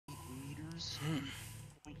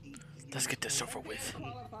Let's get this over with.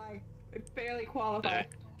 I barely qualify.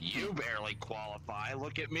 You barely qualify.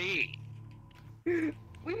 Look at me.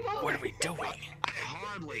 What are we doing? I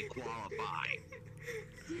hardly qualify.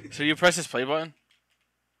 So you press this play button?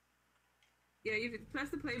 Yeah, you press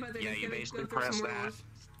the play button. Yeah, you basically press that.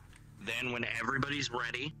 Then when everybody's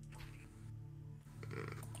ready.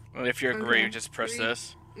 And if you agree, you just press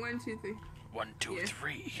this. 1, 2, 3. 1, 2,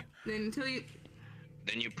 3. Then until you.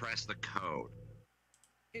 Then you press the code.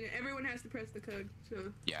 And everyone has to press the code.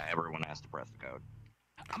 So. Yeah, everyone has to press the code.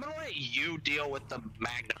 I'm gonna let you deal with the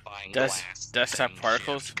magnifying glass. Desktop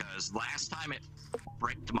particles? Because last time it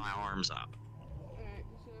bricked my arms up. Alright,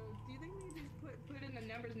 so do you think we just put in the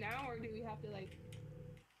numbers now, or do we have to like?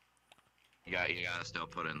 You gotta still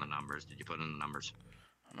put in the numbers. Did you put in the numbers?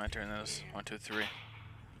 I'm entering this. 1, 2, 3.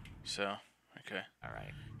 So, okay. All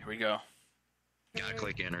right. Here we go. Gotta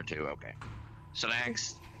click enter too. Okay. So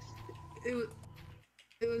next. It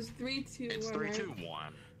was 3, 2, 1. It's 3, 2,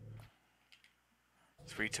 1.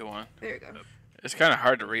 3, 2, 1. There you go. It's kind of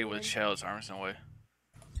hard to read with Shadow's arms in a way.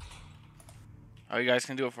 Oh, you guys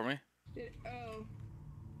can do it for me?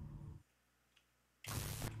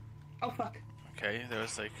 Oh fuck. Okay, there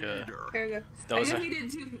was like There we go. That was I know he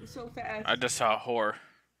did too so fast. I just saw a whore.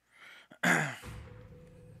 I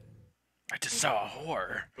just saw a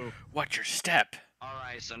whore. Watch your step.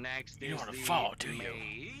 Alright, so next you is don't want to fall, do you?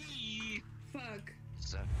 Fuck.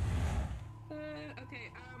 So, okay,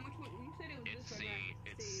 which one? You said it was it's this C. one, right?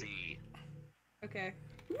 It's C. Okay.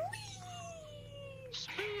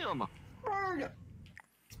 Spam! Alright.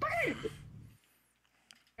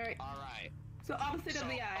 Alright. So opposite of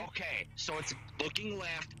the eye. Okay, so it's looking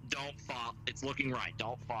left, don't follow. It's looking right,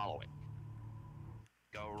 don't follow it.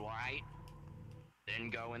 Go right, then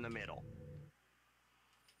go in the middle.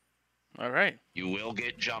 Alright. You will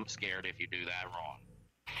get jump scared if you do that wrong.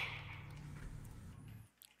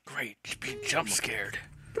 Great, be jump scared.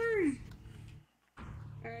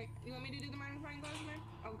 Alright, you want me to do the magnifying glass then?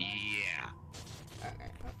 Okay. Yeah.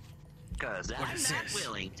 Alright. Because I'm is not this?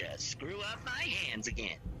 willing to screw up my hands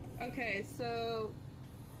again. Okay, so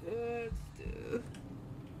let's do.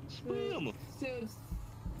 Spam. So it's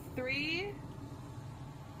 3,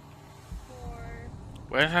 4.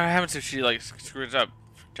 What happens if she like screws up?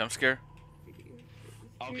 Jump scare?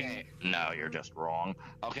 Okay, no, you're just wrong.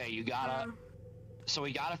 Okay, you gotta. So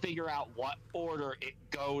we gotta figure out what order it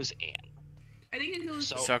goes in. I think it goes.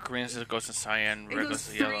 So green goes to cyan, It red goes goes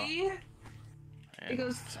to yellow. 3. It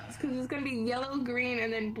goes because it's gonna be yellow, green,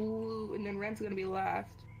 and then blue, and then red's gonna be last.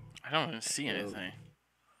 I don't even see anything.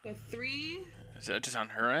 The 3. Is that just on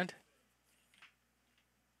her end?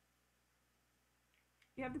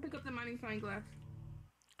 You have to pick up the magnifying glass.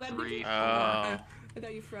 3. Oh. I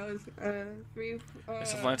thought you froze. 3.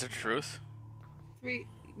 Is it lens of truth? 3,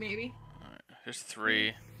 maybe. Alright, here's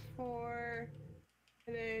 3. 4,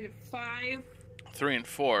 and then 5. 3 and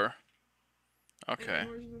 4. Okay. And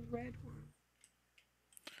where's the red one?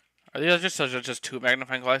 Are these just two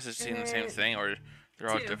magnifying glasses seeing the same thing, or they're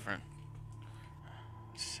all 2. different?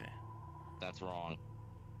 Let's see. That's wrong.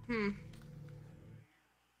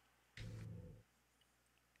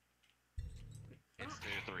 It's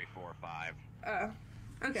 2, 3, 4, 5.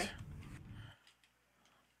 Okay.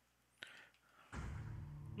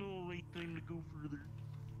 No, wait, time to go further.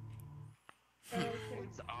 Okay.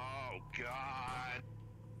 Oh, God.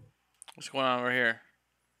 What's going on over here?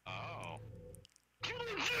 Oh.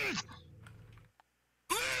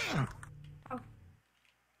 Oh.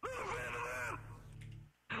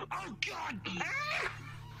 Oh, God.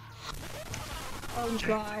 Oh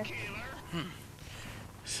god.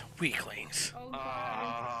 Some weaklings. Oh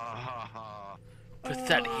god.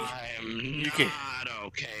 Pathetic. I'm You get- not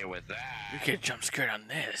okay with that. You get jump scared on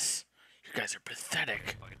this. You guys are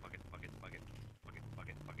pathetic. Fuck it.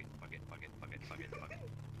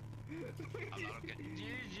 I'm not okay.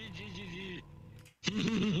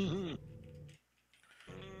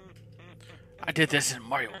 I did this in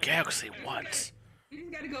Mario Galaxy once. You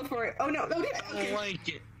just gotta go for it. Oh no, no, I don't like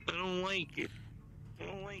it. I don't like it.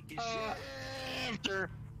 After.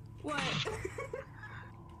 What?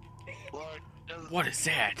 What is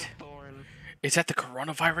that? Is that the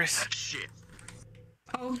coronavirus? Shit.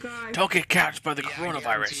 Oh god. Don't get catched by the Yeah, I coronavirus.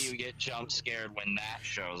 guarantee you get jump scared when that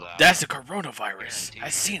shows up. That's the coronavirus. Guarantee I've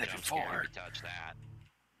you seen get it jump scared before. if you touch that.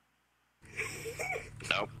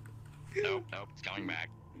 Nope. It's coming back.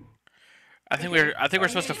 I think we're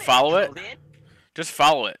supposed to follow it. Just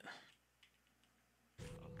follow it.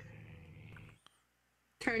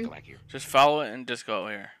 Turn. Go back here. Just follow it and just go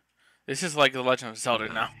here. This is like the Legend of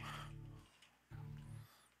Zelda now.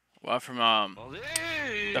 Well, from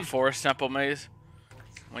the Forest Temple Maze.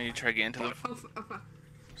 when you try to get into the. Oh, fuck.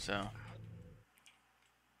 So.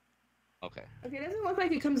 Okay. Okay, it doesn't look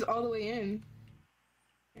like it comes all the way in.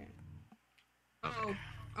 Yeah. Oh,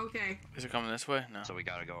 okay. Is it coming this way? No. So we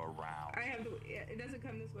gotta go around. I have to. Yeah, it doesn't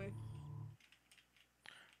come this way.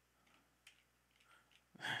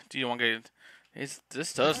 Do you want to get?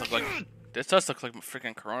 This does look like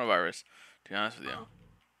freaking coronavirus. To be honest with you. Oh.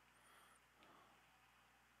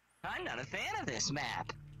 I'm not a fan of this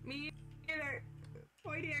map. Me either.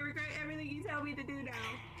 Pointy, I regret everything you tell me to do now.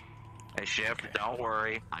 Hey, Chef, don't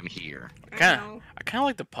worry. I'm here. I kind of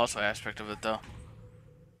like the puzzle aspect of it though.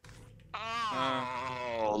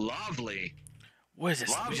 Oh, lovely. What is this?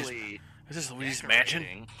 Lovely. Is this Luigi's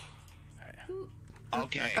Mansion?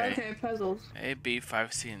 Okay. Okay, puzzles. A, B,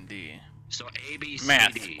 5, C, and D. So A, B, C,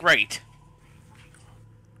 Math, D. great.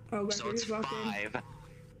 Oh, So it's 5.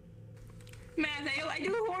 Math, I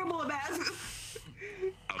do horrible at math.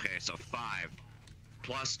 Okay, so 5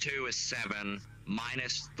 plus 2 is 7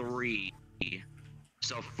 minus 3.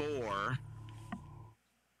 So 4.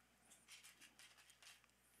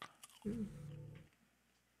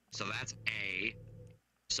 So that's A.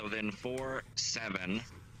 So then 4, 7.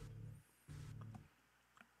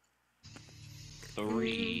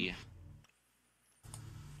 3.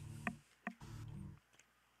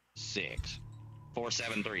 6. 4,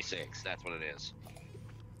 7, 3, 6. That's what it is.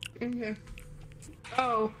 Okay.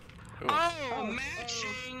 Oh. Oh,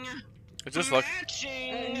 matching! Is this luck?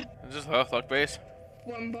 Matching! Is this luck base?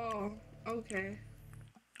 One ball. Okay.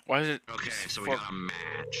 Why is it? Okay, so we got a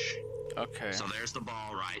match. Okay. So there's the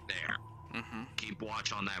ball right there. Mhm. Keep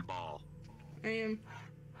watch on that ball. I am.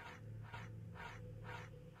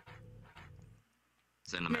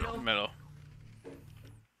 It's in the middle. Middle.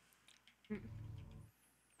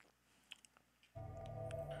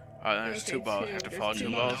 There's Okay, 2 balls. two. Have to There's follow 2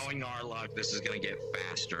 2 balls. Knowing our luck, this is gonna get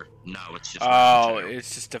faster. No, it's just. Oh, two.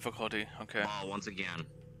 it's just difficulty. Okay. Ball once again.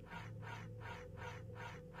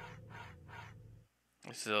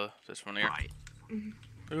 This one here. Right.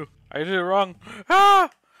 Ooh, I did it wrong. Ah!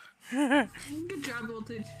 Good job,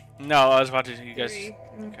 voltage. No, I was about to. You guys. 3.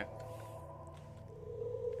 Okay.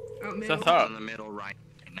 Oh, So I middle. thought- In the middle right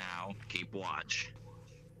now. Keep watch.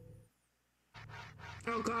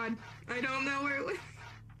 Oh god. I don't know where it was.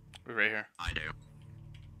 We're right here. I do.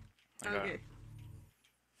 I got Okay.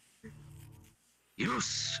 it.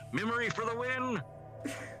 Use memory for the win.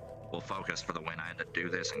 We'll focus for the win. I had to do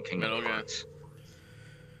this in Kingdom Middle Hearts.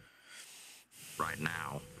 Right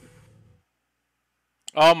now.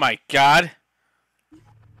 Oh my god.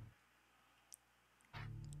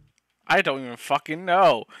 I don't even fucking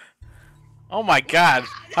know. Oh my god.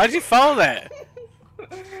 How'd you follow that?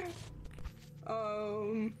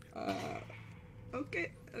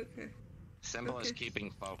 Okay. Okay. Simple as Okay.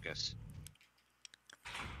 keeping focus.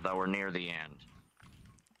 Though we're near the end,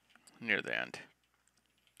 Near the end.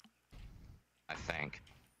 I think.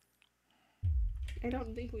 I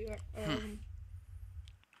don't think we are.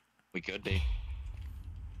 We could be.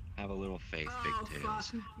 Have a little faith, Oh, Big fuck.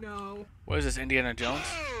 Tails. No. What is this, Indiana Jones?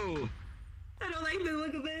 Oh! I don't like the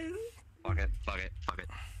look of this. Fuck it, fuck it, fuck it.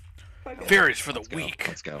 Fuck it. Fear is for the Let's go, weak.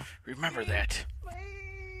 Let's go. Remember that.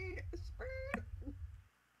 Speed.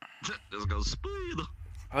 Let's go speed.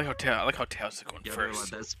 I like how Tails is going Yeah,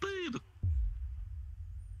 first. like that speed.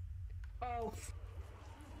 Oh.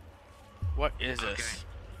 What is this?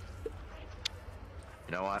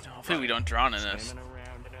 You know what? Hopefully we don't drown in this. Swimming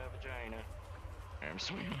around in a vagina. I'm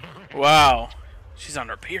swimming around. Wow. She's on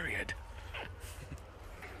her period.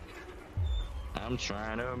 I'm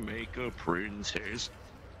trying to make a princess.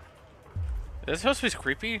 Is this supposed to be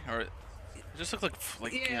creepy? Or it just look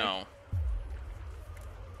like you Yeah. know.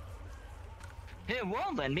 It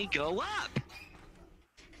won't let me go up.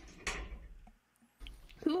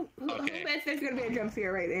 Who Okay. bets there's gonna be a jump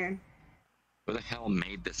scare right there? Who the hell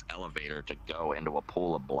made this elevator to go into a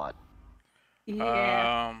pool of blood?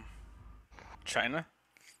 Yeah. China?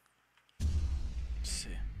 Let's see.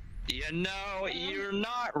 You know, you're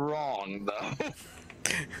not wrong, though.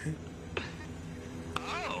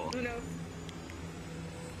 Oh! Who knows?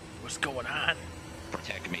 What's going on?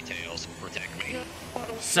 Protect me, Tails. Protect me.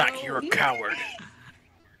 Suck, you're a coward.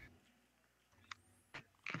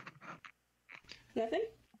 Nothing?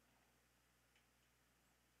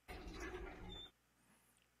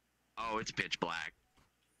 Oh, it's pitch black.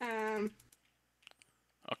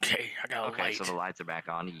 Okay, I got a Okay, light. so the lights are back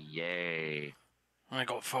on. Yay. I'm gonna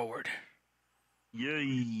go forward.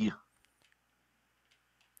 Yay.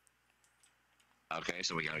 Okay,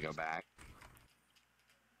 so we gotta go back.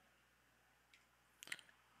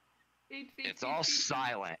 It's all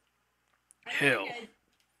silent. Hill.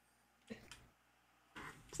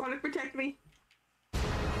 Sonic, protect me.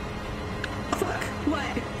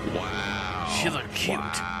 She looked cute.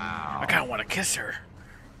 Wow. I kind of want to kiss her.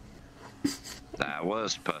 That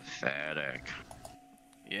was pathetic.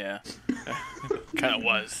 Yeah. Kind of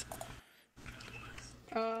was.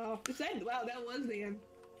 Wow, that was the end.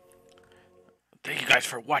 Thank you guys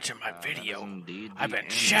for watching my That video. is indeed I've the been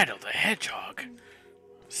end. Shadow the Hedgehog.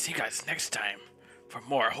 See you guys next time for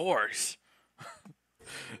more horrors.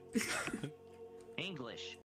 English.